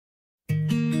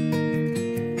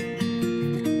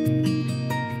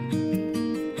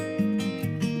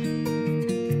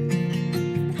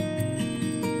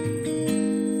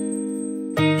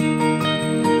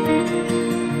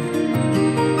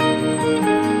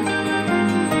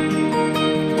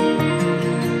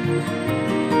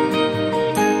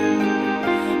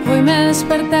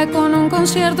desperté con un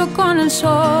concierto con el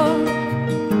sol.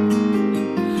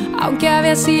 Aunque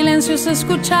había silencio, se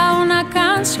escuchaba una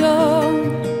canción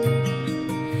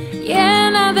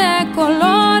llena de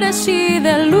colores y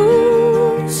de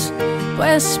luz,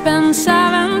 pues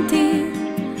pensaba en ti,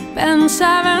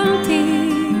 pensaba en ti.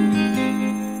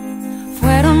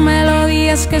 Fueron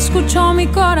melodías que escuchó mi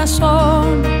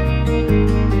corazón.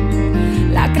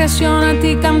 La creación a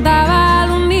ti cantaba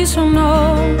al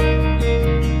unísono,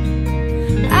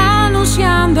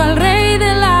 anunciando al Rey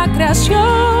de la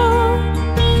creación,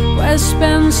 pues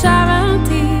pensaba en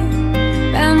ti,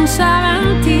 pensaba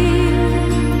en ti.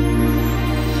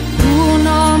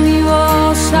 Uno mi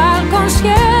voz al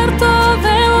concierto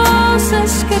de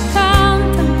voces que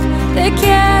cantan, te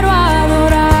quiero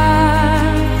adorar.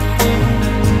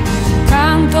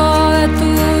 Canto de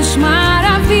tus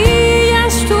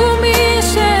maravillas, tu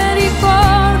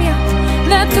misericordia,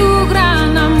 de tu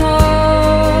gran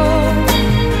amor.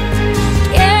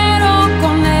 Quiero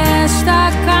con esta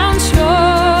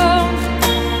canción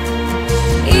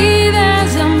y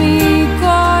desde mi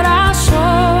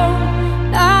corazón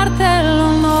darte el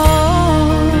honor.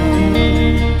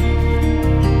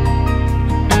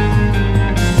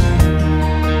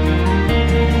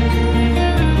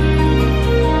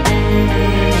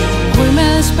 Hoy me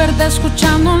desperté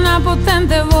escuchando una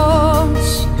potente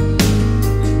voz,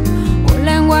 un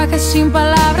lenguaje sin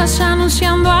palabras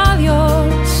anunciando a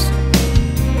Dios.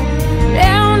 De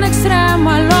un extremo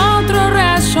al otro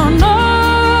resonó,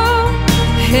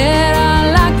 era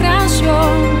la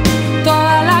creación,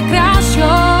 toda la creación.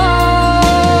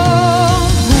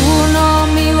 Uno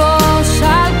mi voz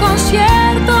al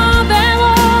concierto de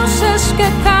voces que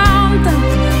cantan,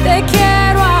 te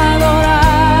quiero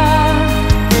adorar.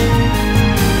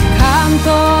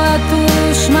 Canto de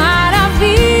tus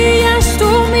maravillas,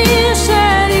 tu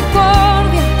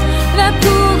misericordia, de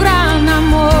tu gran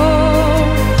amor.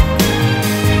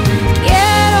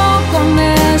 Quiero con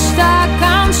esta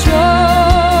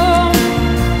canción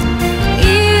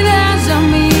y desde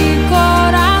mi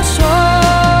corazón.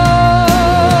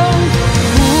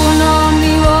 Uno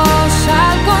mi voz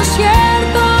al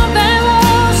concierto de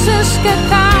voces que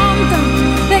cantan,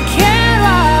 te quiero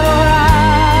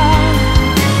adorar.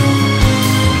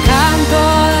 Canto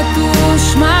de tus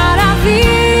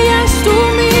maravillas, tu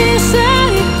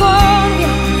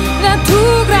misericordia, de tu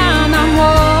gran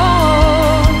amor.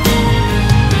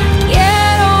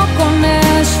 Quiero con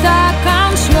esta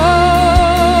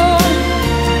canción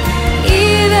y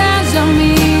desde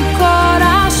mi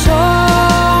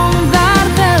corazón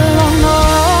darte el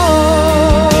honor,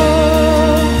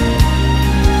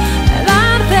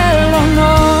 darte el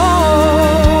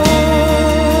honor,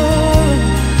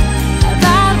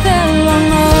 darte el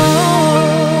honor.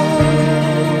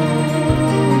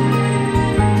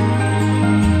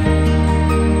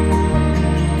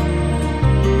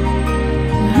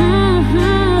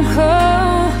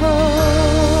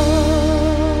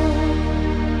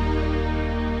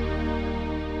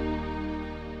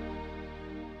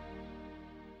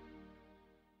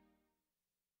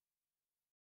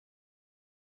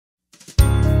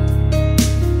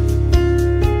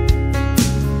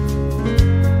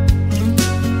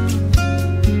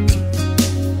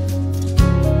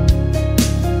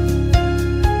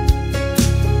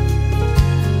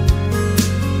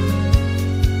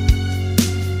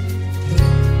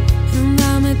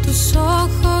 Dame tus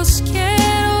ojos,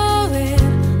 quiero ver,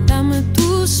 dame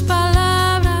tus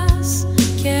palabras,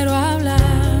 quiero hablar.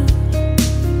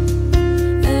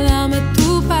 Dame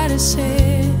tu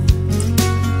parecer,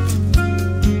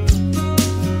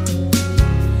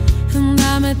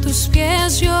 dame tus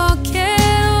pies, yo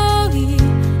quiero ir,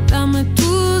 dame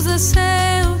tus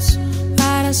deseos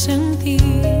para sentir.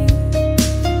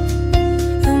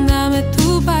 Dame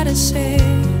tu parecer,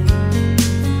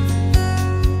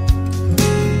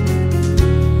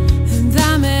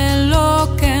 dame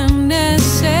lo que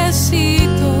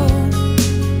necesito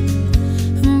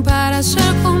para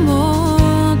ser como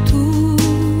tú.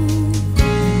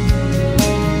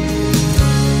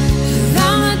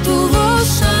 Dame tu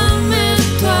voz, dame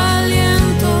tu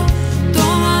aliento,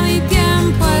 toma mi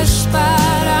tiempo, es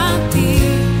para ti.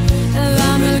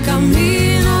 Dame el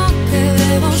camino que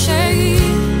debo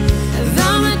seguir,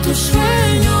 dame tus sueños.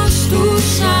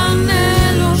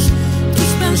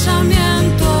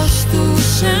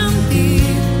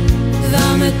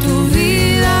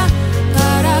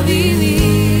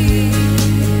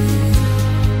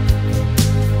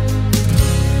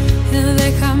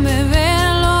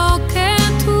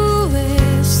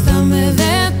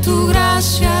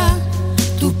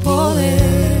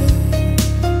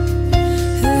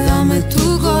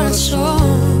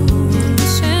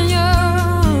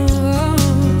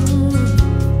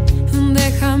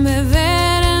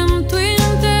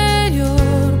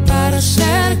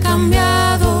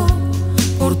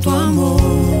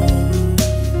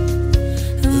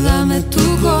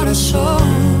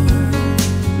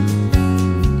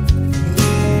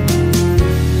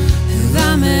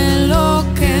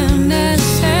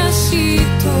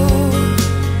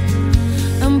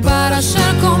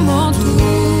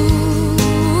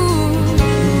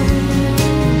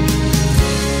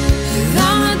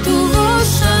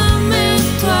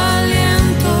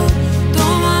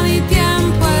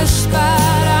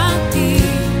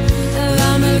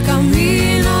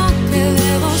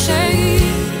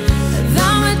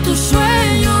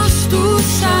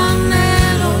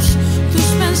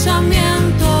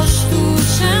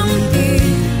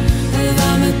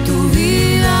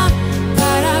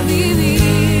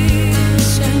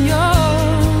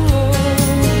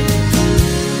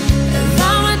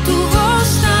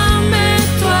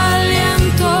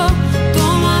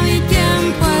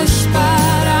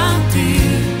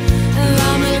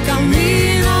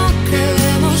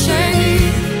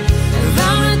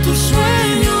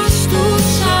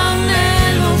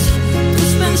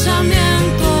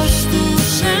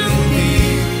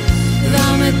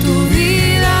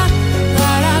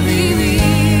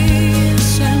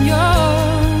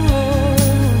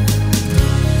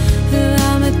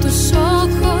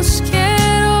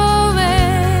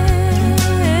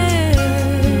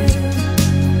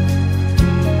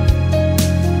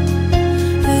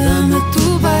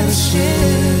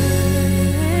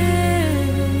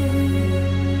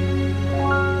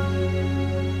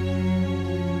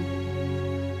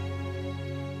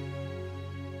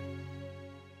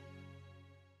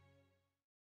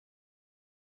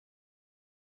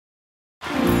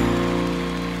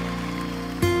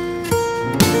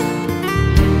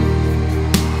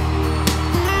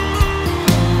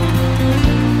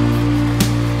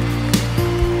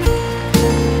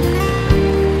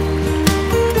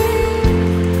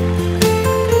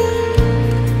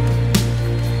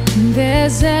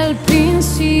 Desde el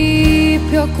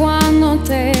principio cuando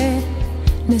te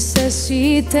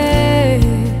necesité,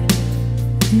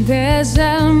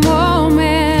 desde el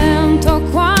momento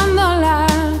cuando la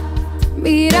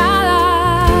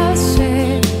mirada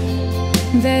alcé,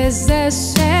 desde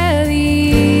ese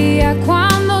día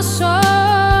cuando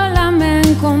sola me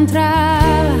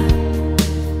encontraba,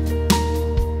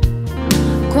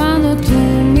 cuando tu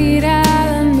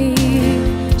mirada en mí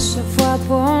se fue a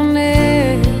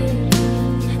poner,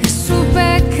 supe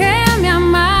que me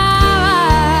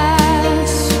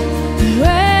amabas, lo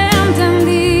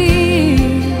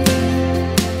entendí,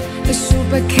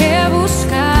 supe que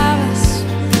buscabas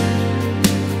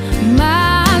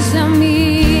más de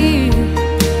mí,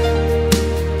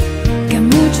 que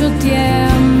mucho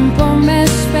tiempo me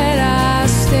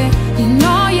esperaste y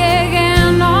no llegué,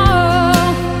 no,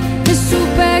 y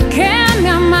supe que me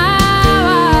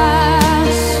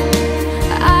amabas,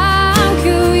 aunque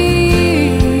huí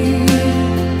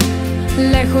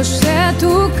lejos de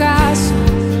tu casa.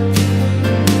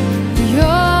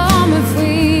 Yo me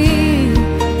fui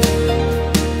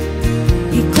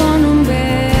y con un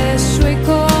beso y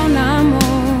con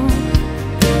amor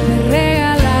me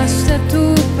regalaste tu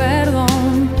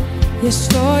perdón y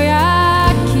estoy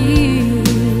aquí.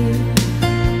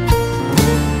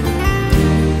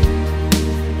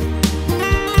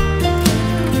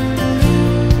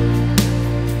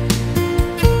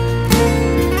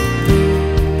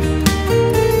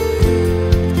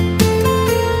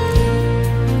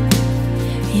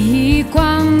 Y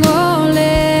cuando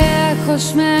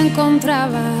lejos me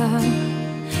encontraba,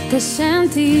 te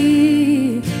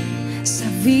sentí,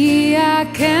 sabía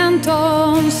que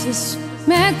entonces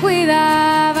me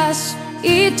cuidabas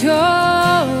y te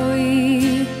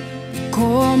oí,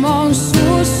 como un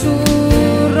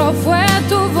susurro fue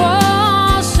tu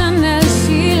voz en el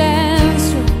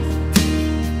silencio,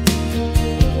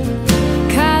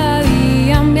 cada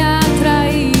día me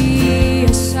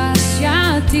atraías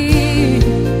hacia ti,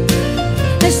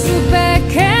 supe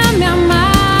que me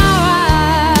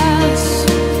amabas,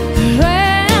 lo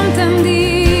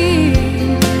entendí,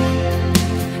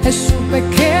 supe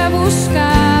que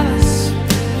buscabas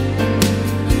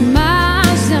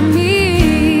más de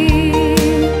mí,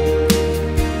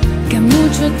 que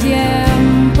mucho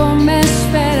tiempo me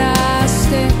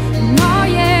esperaste, no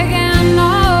llegué, no,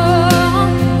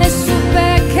 supe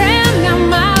que me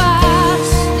amabas,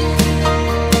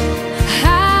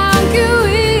 aunque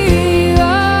huí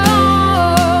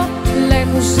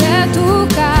lejos de tu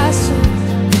casa.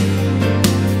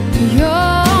 Yo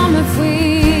me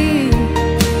fui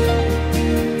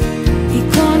y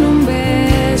con un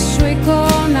beso y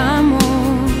con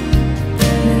amor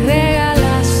me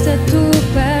regalaste tu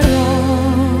perdón.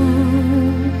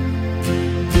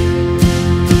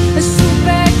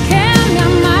 Supe que me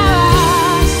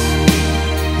amabas,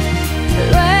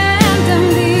 lo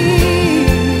entendí,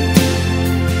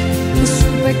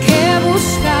 supe que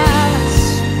buscabas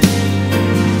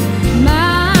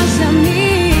más de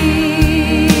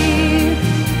mí,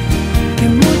 que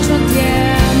mucho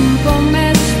tiempo me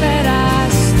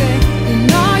esperaste y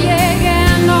no llegué,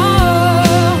 no,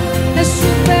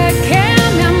 supe que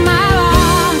me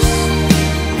amabas,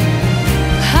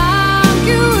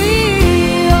 aunque huí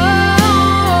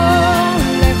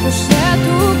lejos de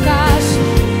tu casa.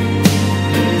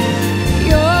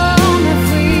 Yo me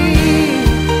fui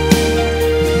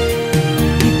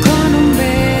y con un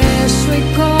beso y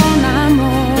con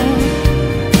amor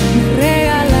me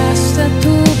regalaste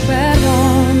tu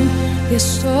perdón y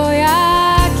estoy aquí.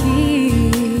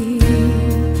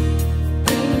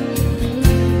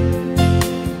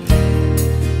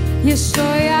 Y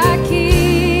estoy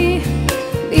aquí,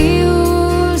 mi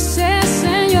dulce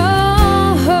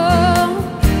Señor,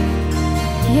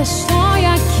 y estoy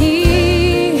aquí,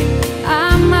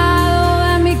 amado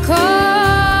de mi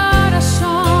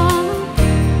corazón,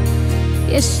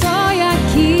 y estoy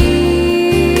aquí.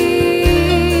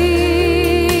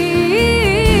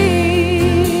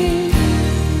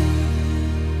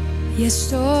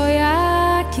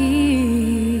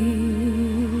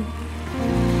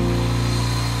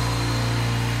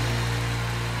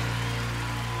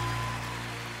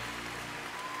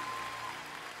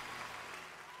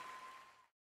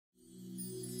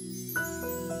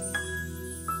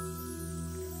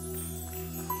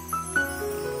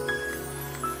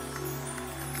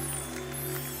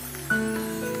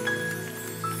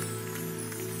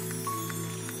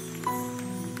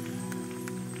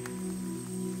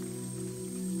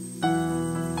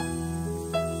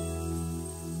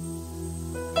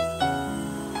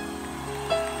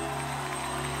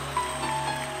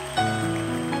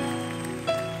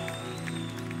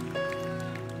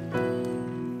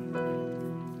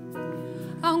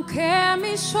 aunque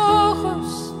mis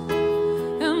ojos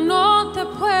no te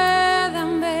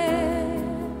puedan ver,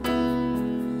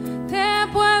 te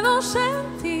puedo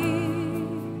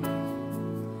sentir,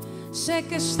 sé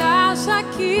que estás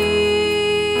aquí,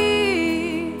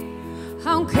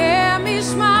 aunque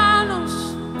mis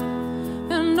manos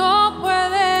no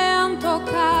pueden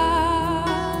tocar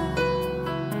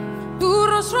tu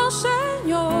rostro,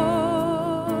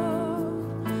 Señor,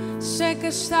 sé que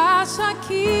estás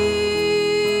aquí.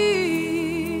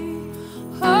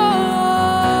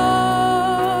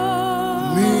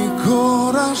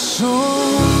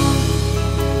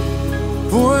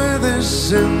 Puedes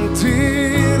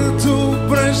sentir tu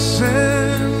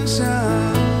presencia,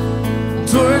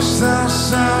 tú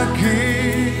estás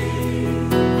aquí,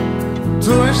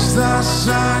 tú estás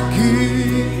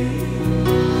aquí.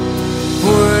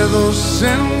 Puedo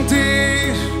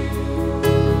sentir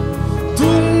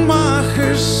tu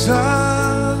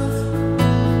majestad,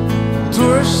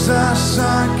 tú estás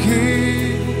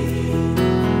aquí,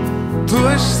 tú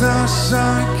estás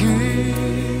aquí.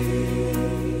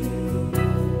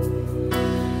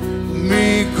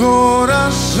 Mi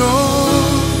corazón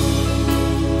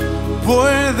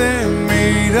puede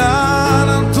mirar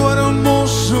tu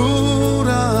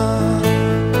hermosura,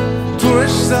 tú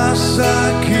estás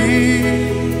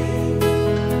aquí,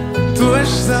 tú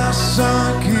estás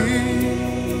aquí.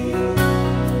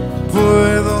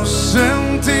 Puedo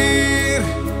sentir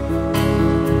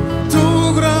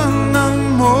tu gran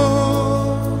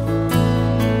amor,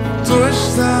 tú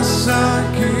estás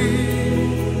aquí,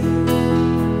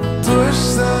 tú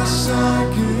estás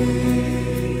aquí.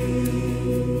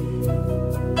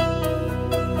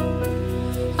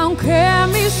 Aunque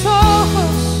mis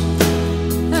ojos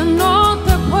no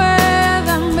te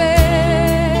puedan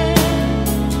ver,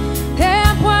 te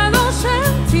puedo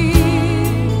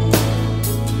sentir,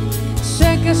 sé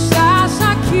que estás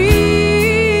aquí,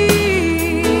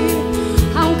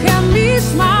 aunque mis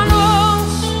manos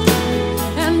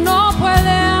no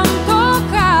pueden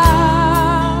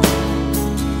tocar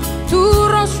tu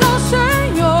rostro,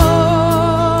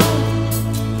 Señor,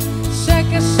 sé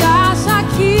que estás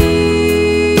aquí.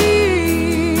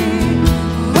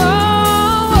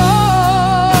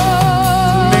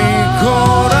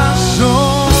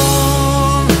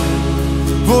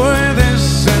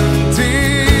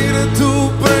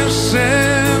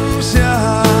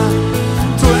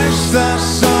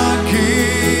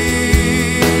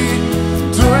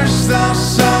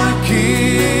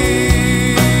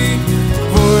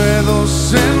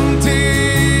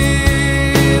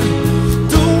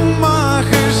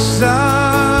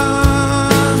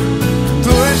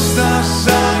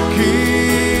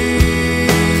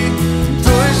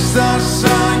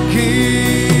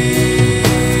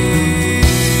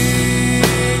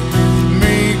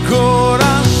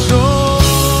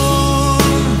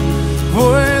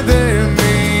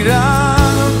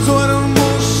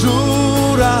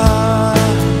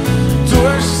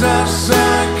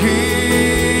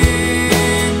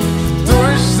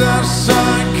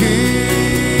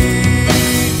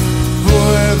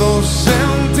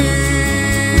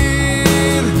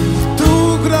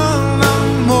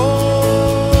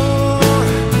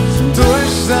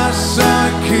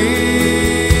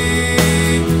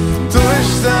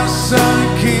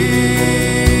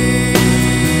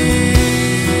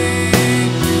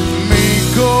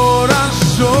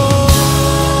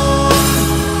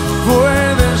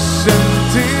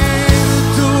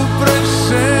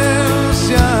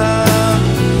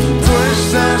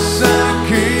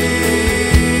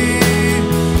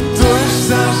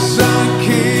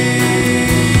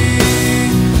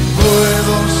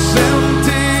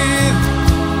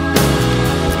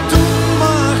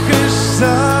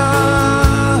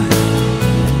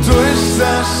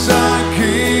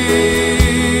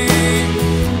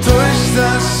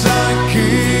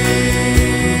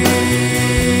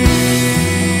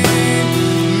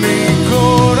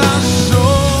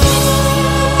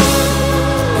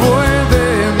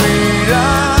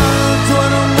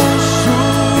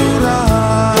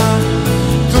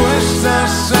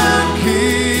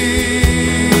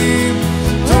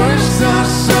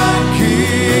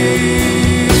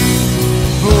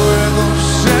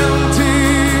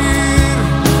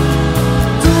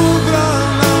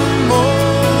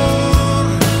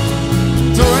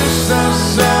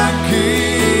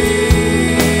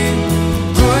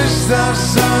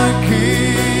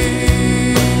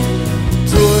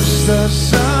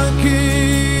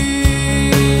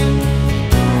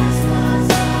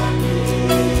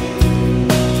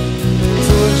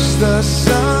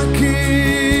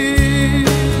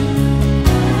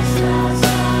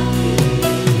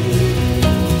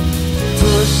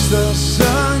 Estás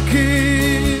aquí.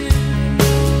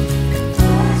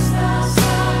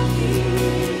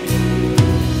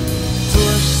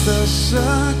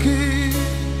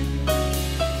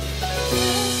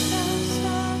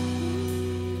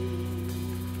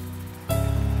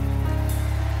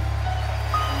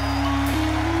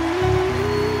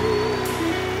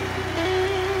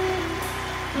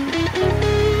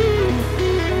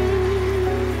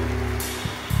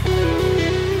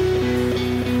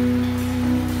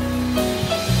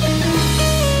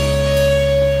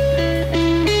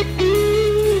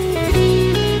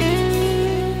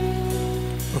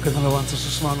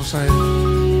 Adoremos a Él.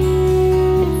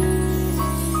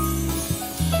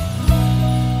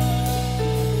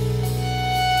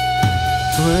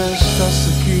 Tú estás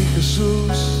aquí,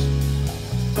 Jesús.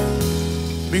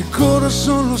 Mi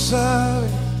corazón lo sabe.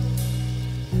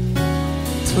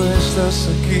 Tú estás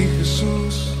aquí,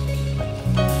 Jesús.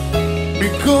 Mi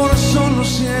corazón lo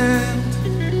siente.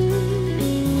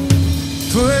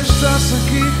 Tú estás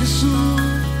aquí, Jesús,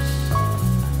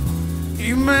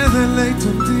 y me deleito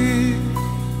en ti.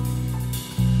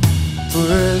 Tú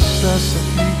estás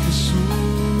aquí, Jesús.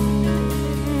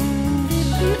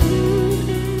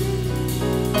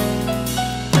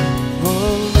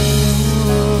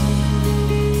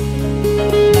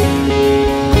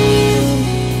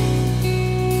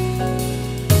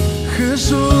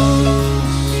 Jesús,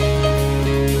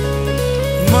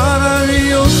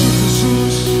 maravilloso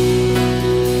Jesús.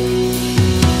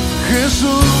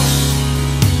 Jesús,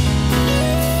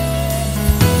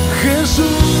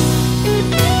 Jesús,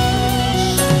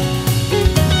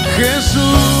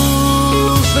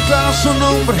 Jesús, declara su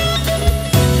nombre.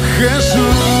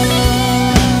 Jesús,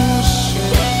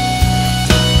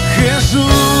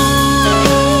 Jesús,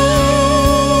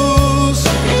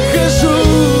 Jesús,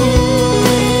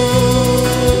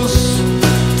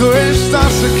 tú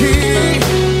estás aquí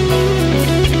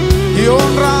y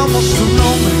honramos tu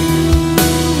nombre.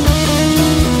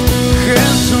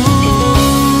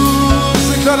 Jesús,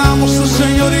 declaramos tu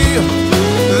señorío,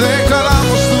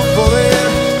 declaramos tu poder.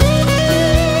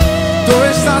 Tú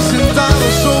estás sentado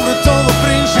sobre todo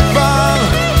principado,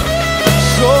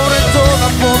 sobre toda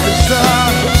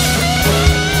potestad.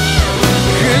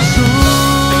 Jesús,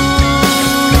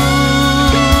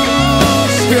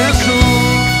 Jesús.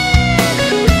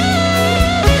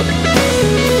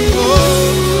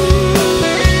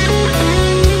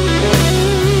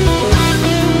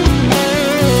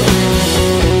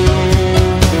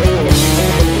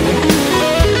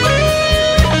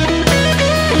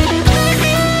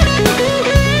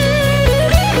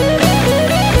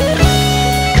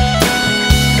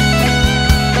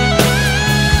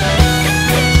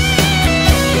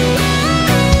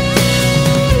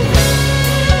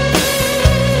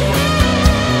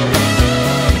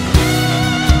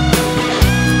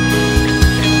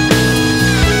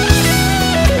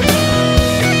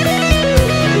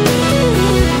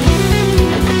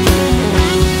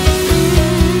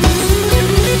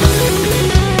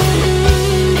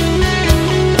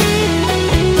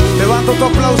 Tu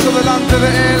aplauso delante de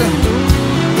Él.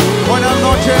 Buenas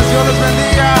noches, Dios les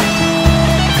bendiga.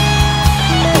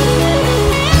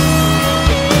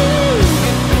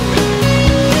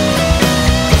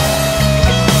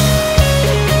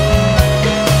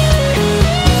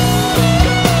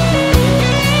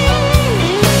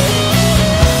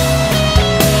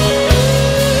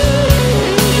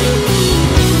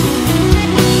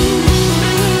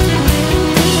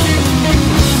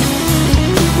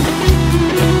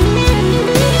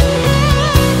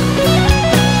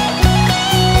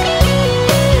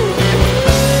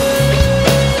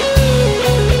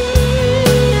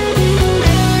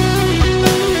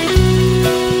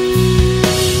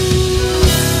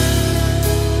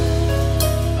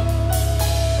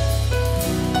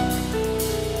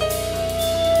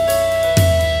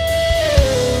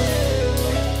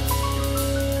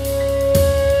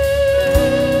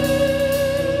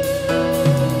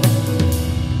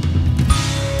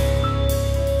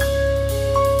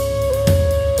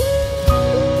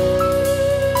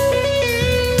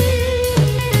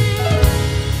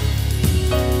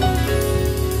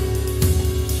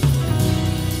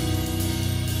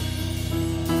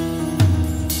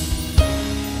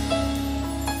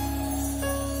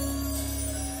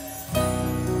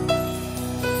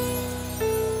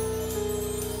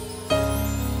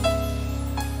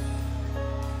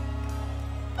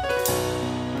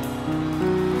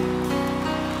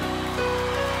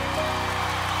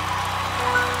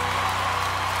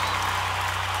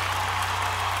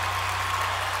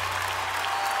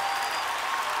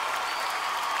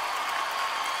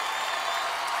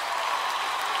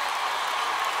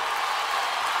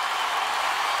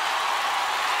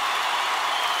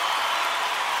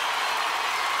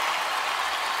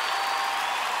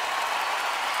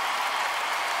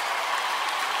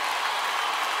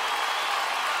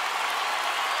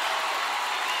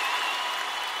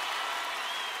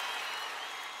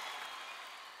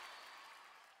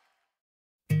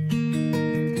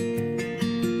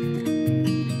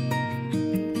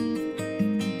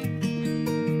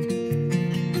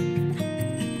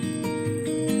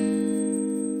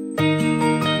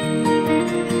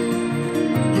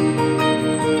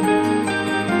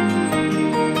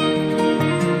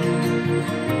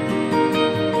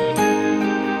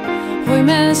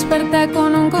 desperté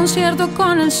con un concierto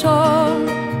con el sol.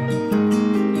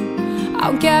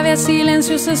 Aunque había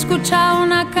silencio, se escuchaba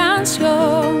una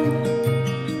canción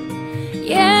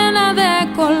llena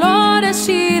de colores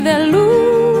y de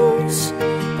luz,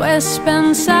 pues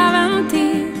pensaba en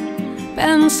ti,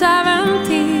 pensaba en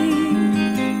ti.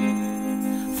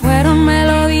 Fueron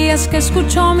melodías que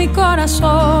escuchó mi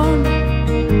corazón.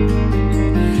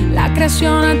 La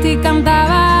creación a ti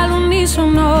cantaba al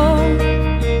unísono,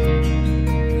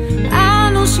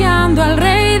 anunciando al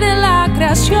Rey de la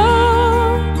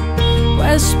creación,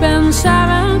 pues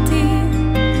pensaba en ti,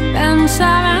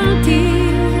 pensaba en ti.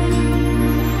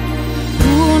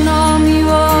 Uno mi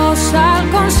voz al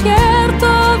concierto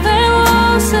de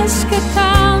voces que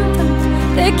cantan,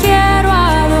 te quiero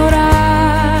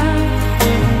adorar.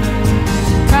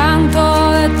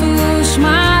 Canto de tus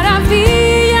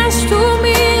maravillas, tu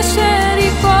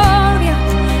misericordia,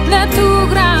 de tu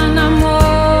gran amor.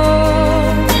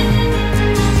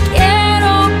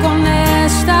 Quiero con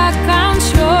esta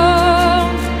canción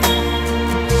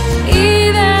y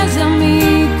desde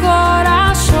mi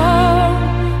corazón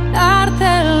darte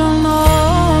el honor.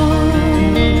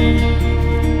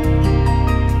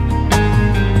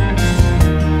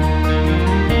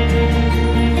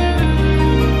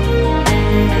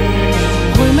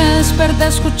 Hoy me desperté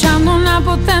escuchando una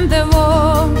potente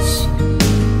voz,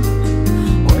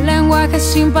 un lenguaje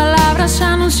sin palabras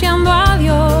anunciando a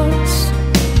Dios.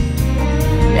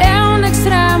 De un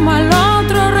extremo al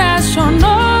otro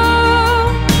resonó,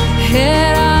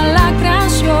 era la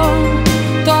creación,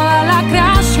 toda la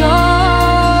creación.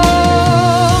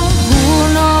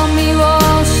 Uno mi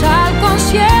voz al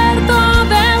concierto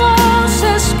de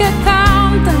voces que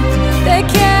cantan, te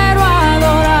quiero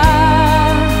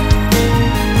adorar.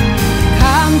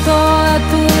 Canto de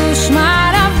tus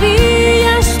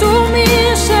maravillas, tu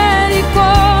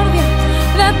misericordia,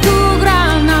 de tu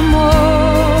gran amor.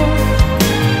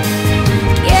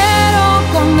 Quiero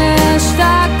con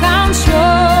esta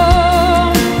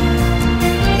canción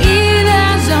y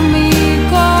desde mi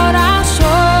corazón.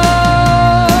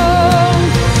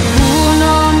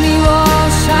 Uno mi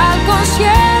voz al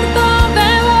concierto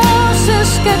de voces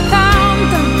que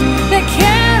cantan, te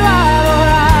quiero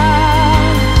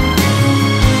adorar.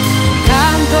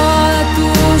 Canto de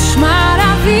tus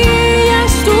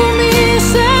maravillas, tu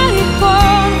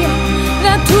misericordia,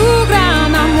 de tu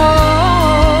gran amor.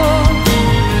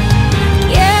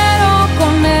 Quiero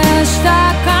con esta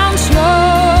canción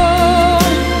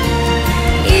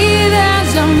y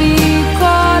desde mi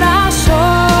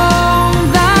corazón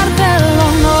darte el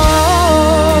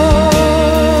honor,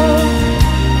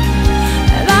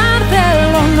 darte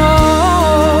el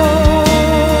honor,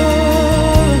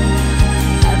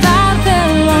 darte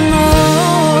el honor.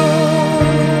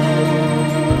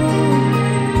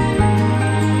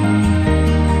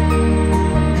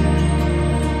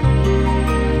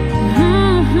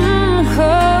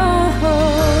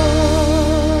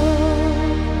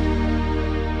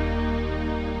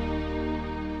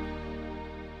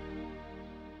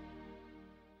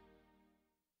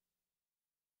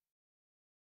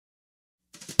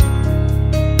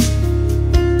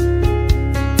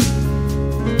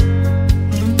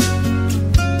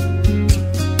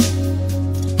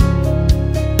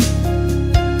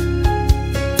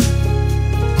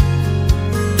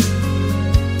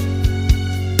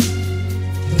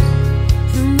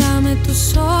 Dame tus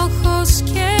ojos,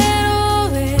 quiero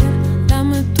ver,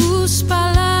 dame tus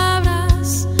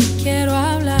palabras, quiero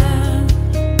hablar.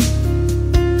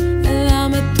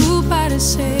 Dame tu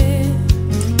parecer,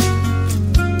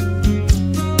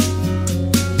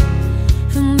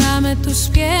 dame tus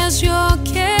pies, yo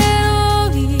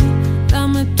quiero ir,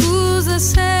 dame tus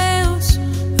deseos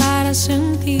para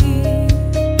sentir.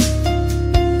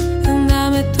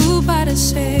 Dame tu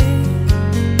parecer,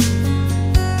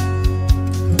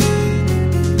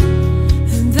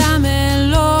 dame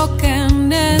lo que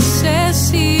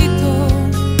necesito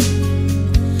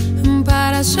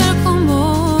para ser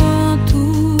como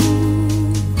tú.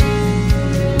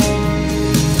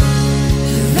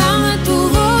 Dame tu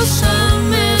voz,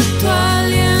 dame tu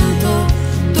aliento,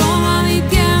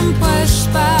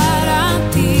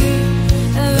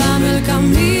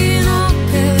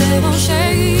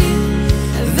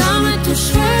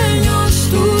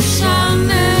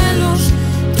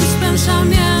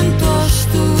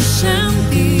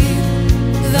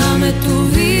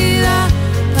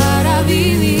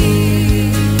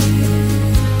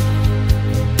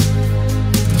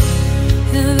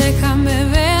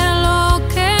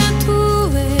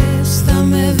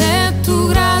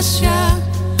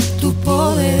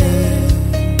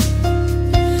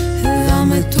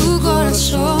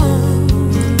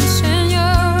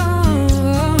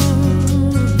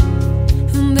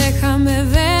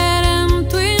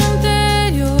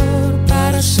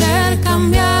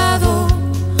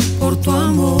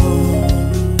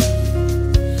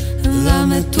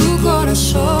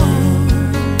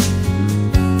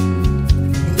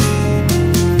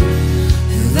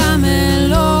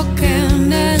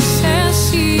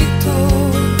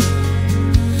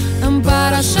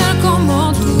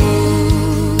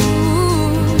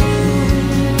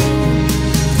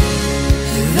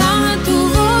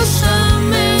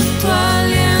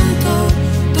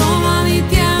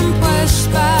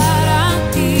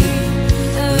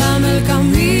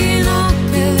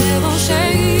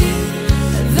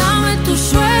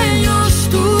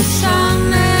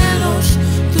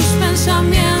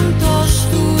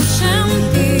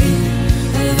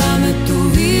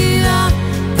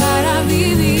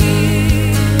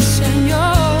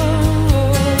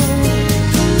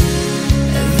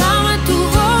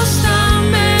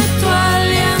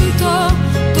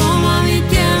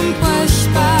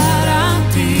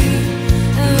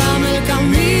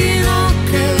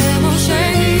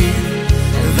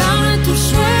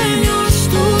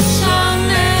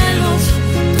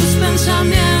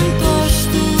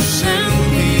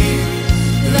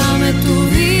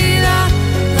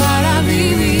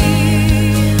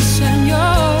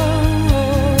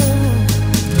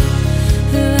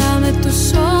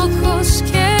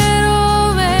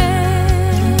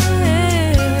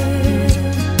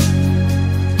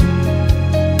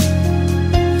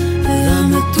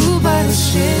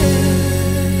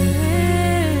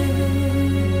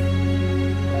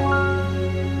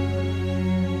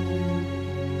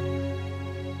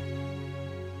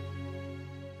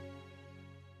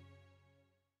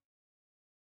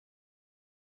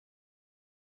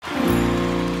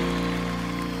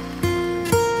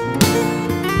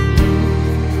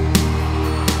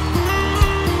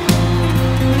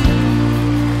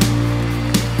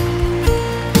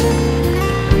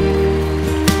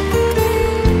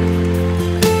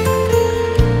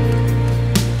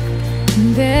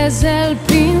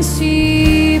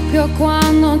 principio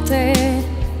cuando te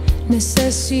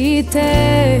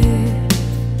necesité,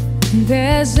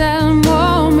 desde el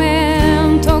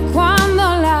momento cuando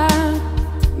la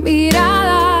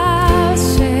mirada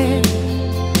alcé,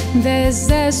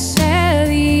 desde ese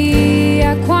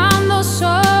día cuando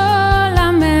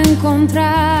sola me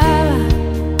encontraba,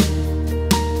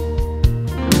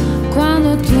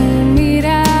 cuando tu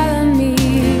mirada en mí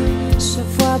se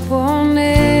fue a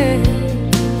poner,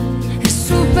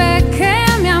 supe que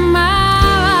me amabas,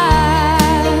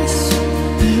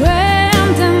 lo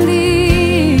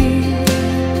entendí,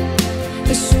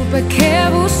 supe que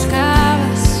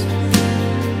buscabas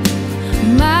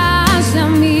más de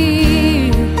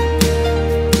mí,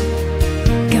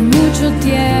 que mucho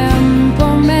tiempo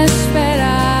me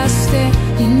esperaste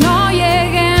y no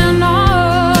llegué,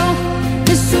 no,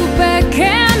 y supe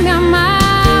que me amabas,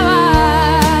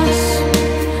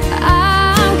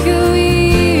 aunque huí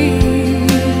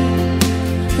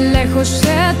lejos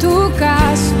de tu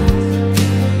casa,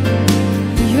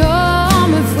 yo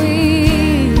me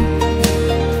fui,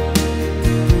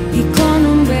 y con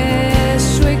un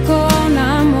beso y con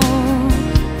amor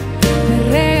me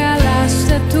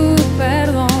regalaste tu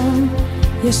perdón,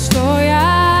 y estoy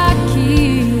aquí.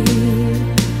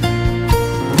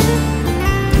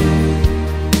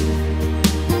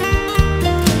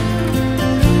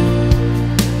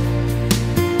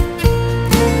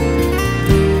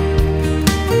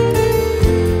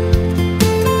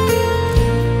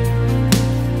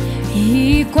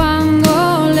 Y cuando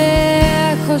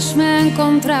lejos me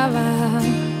encontraba,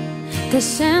 te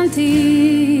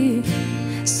sentí,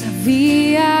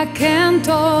 sabía que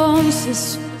entonces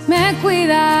me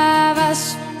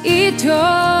cuidabas, y te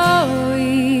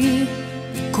oí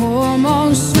como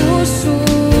un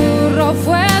susurro,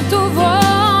 fue tu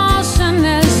voz en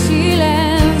el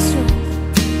silencio,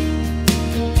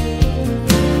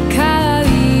 cada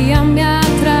día me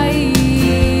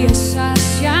atraías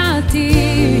hacia ti,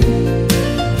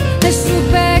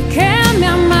 supe que me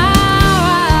amabas,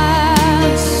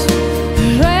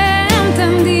 lo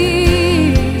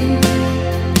entendí,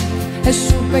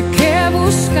 supe que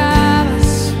buscabas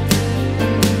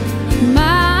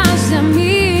más de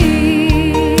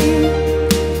mí,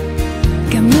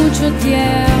 que mucho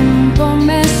tiempo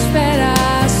me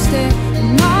esperaste,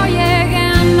 no llegué,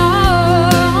 no,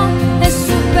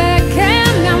 supe que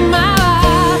me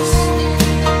amabas,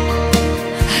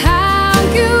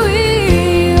 aunque huí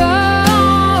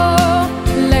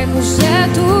lejos de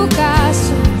tu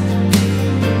casa,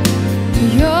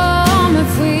 yo me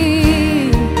fui,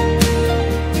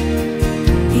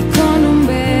 y con un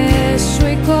beso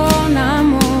y con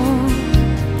amor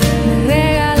me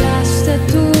regalaste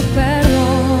tu perdón.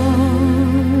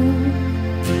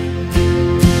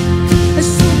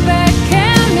 Supe que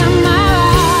me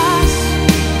amabas,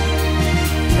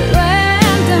 lo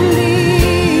entendí,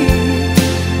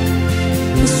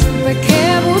 supe que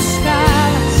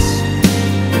buscabas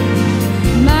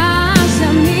más de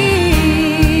mí,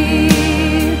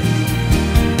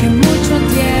 que mucho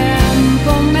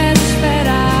tiempo me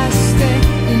esperaste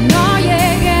y no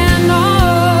llegué, no,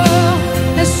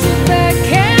 supe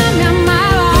que me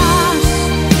amabas,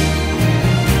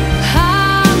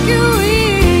 aunque huí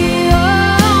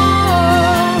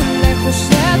lejos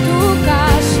de tu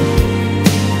casa,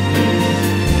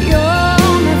 yo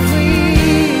me fui,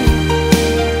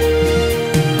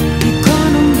 y con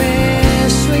un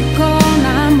beso y con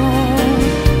amor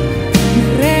me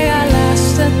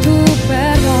regalaste tu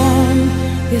perdón,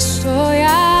 y estoy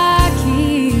aquí.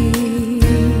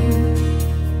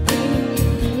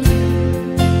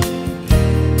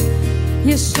 Y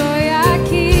estoy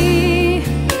aquí,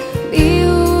 mi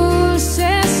dulce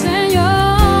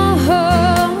Señor,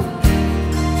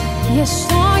 y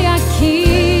estoy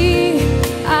aquí,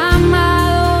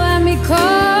 amado de mi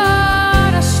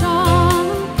corazón,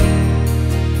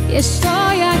 y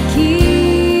estoy aquí,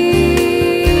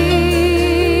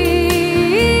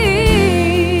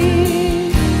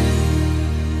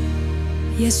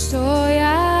 y estoy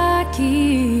aquí.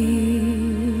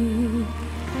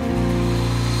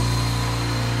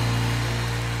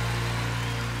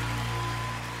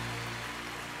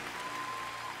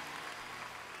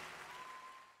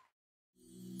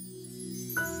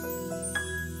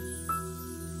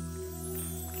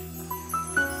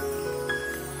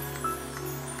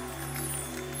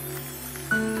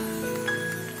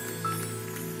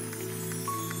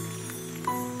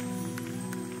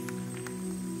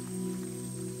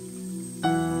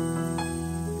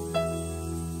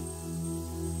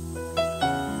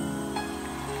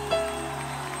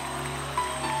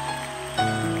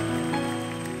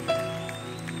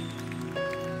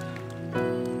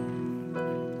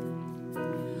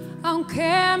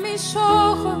 mis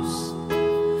ojos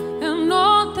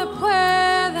no te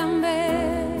pueden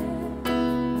ver,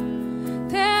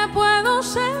 te puedo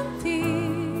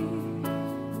sentir,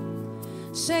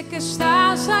 sé que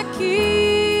estás aquí,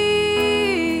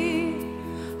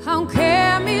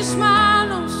 aunque mis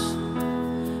manos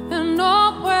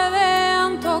no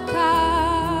pueden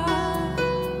tocar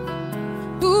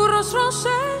tu rostro,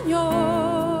 Señor,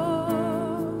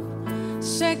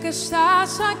 sé que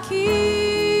estás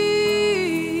aquí.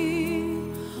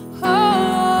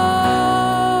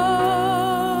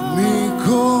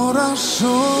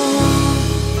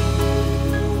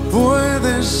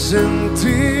 Puedes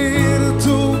sentir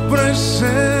tu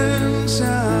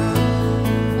presencia,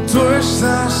 tú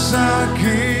estás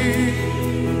aquí,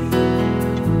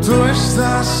 tú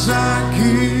estás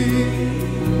aquí.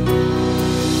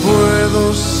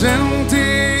 Puedo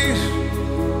sentir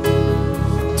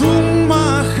tu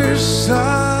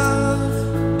majestad,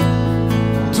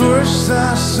 tú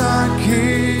estás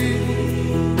aquí,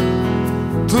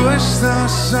 tú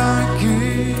estás aquí.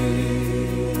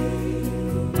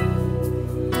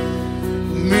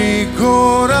 Mi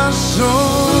corazón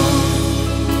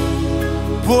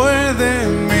puede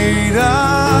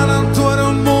mirar tu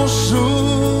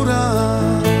hermosura,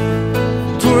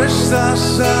 tú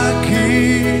estás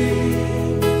aquí,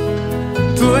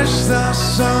 tú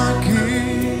estás aquí.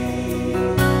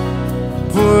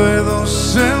 Puedo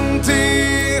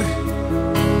sentir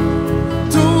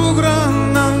tu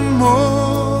gran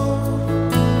amor,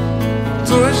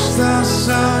 tú estás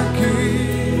aquí,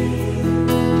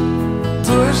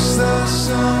 tú estás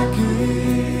aquí.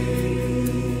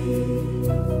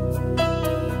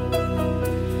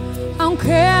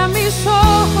 Aunque mis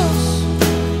ojos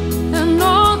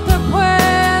no te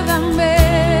puedan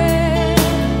ver,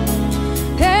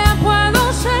 te puedo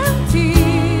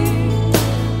sentir,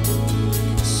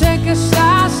 sé que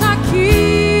estás aquí,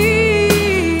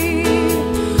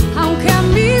 aunque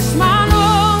mis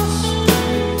manos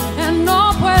no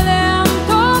pueden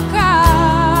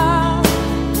tocar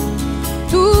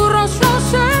tu rostro,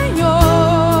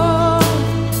 Señor,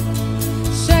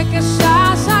 sé que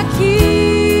estás aquí.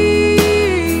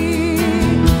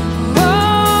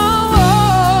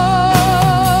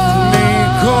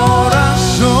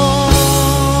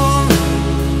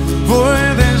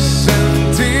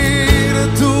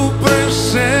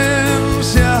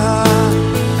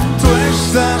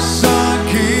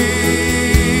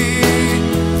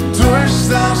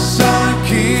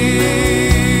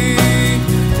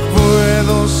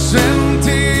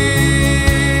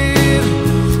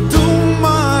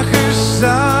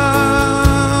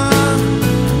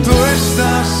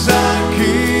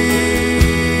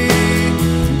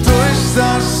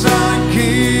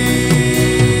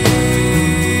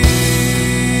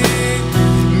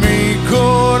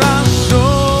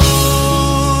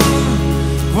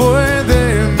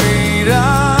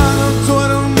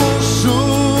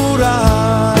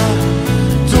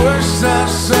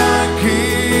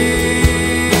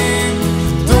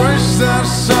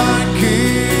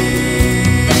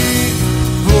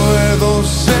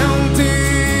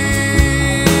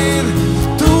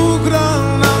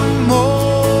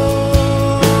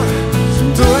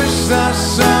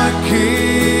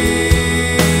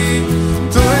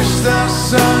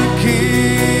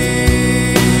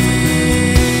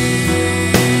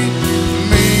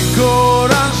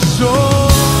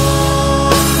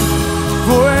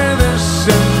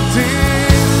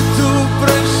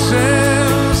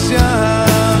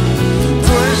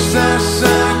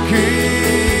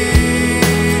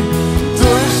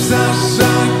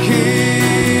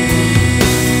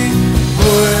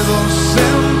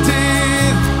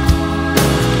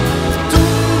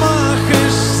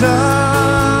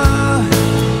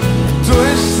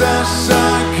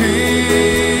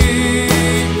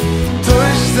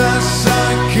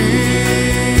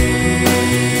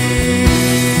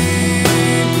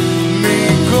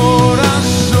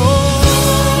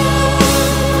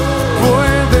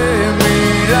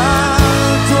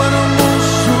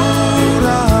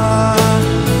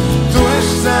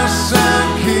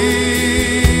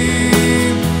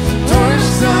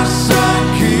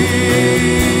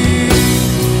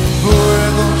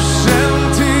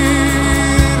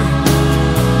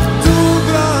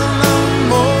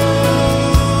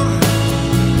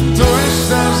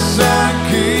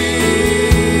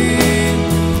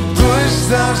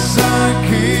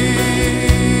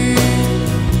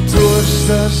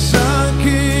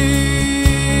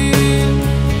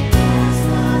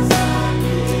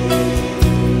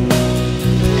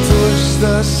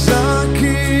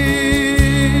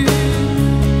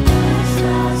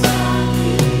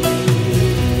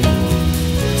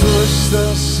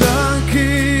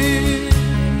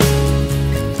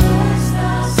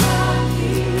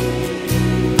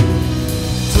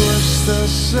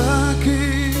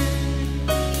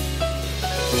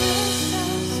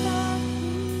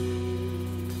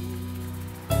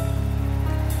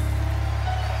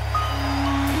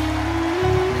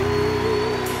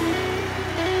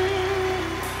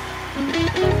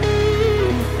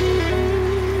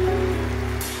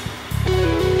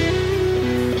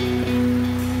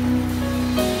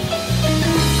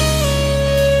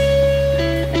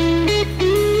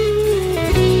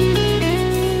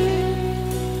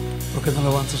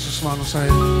 Adoramos a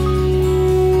Él.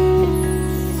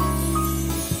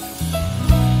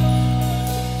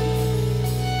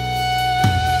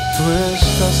 Tú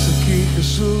estás aquí,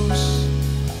 Jesús.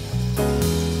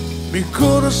 Mi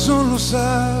corazón lo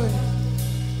sabe.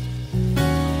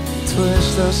 Tú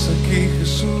estás aquí,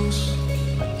 Jesús.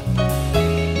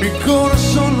 Mi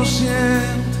corazón lo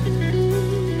siente.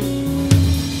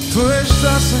 Tú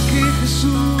estás aquí,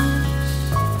 Jesús,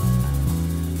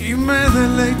 y me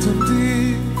deleito en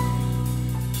ti.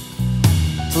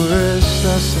 Tú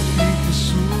estás aquí,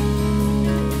 Jesús.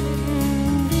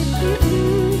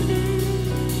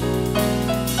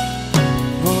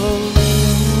 Oh,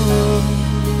 oh.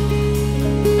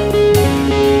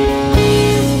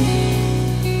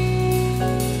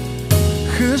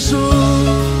 Jesús,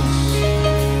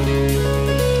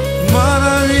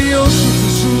 maravilloso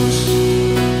Jesús.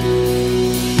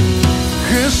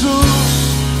 Jesús,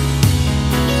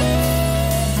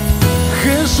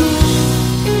 Jesús,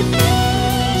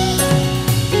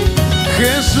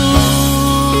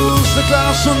 Jesús,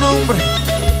 declara su nombre.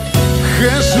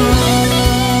 Jesús.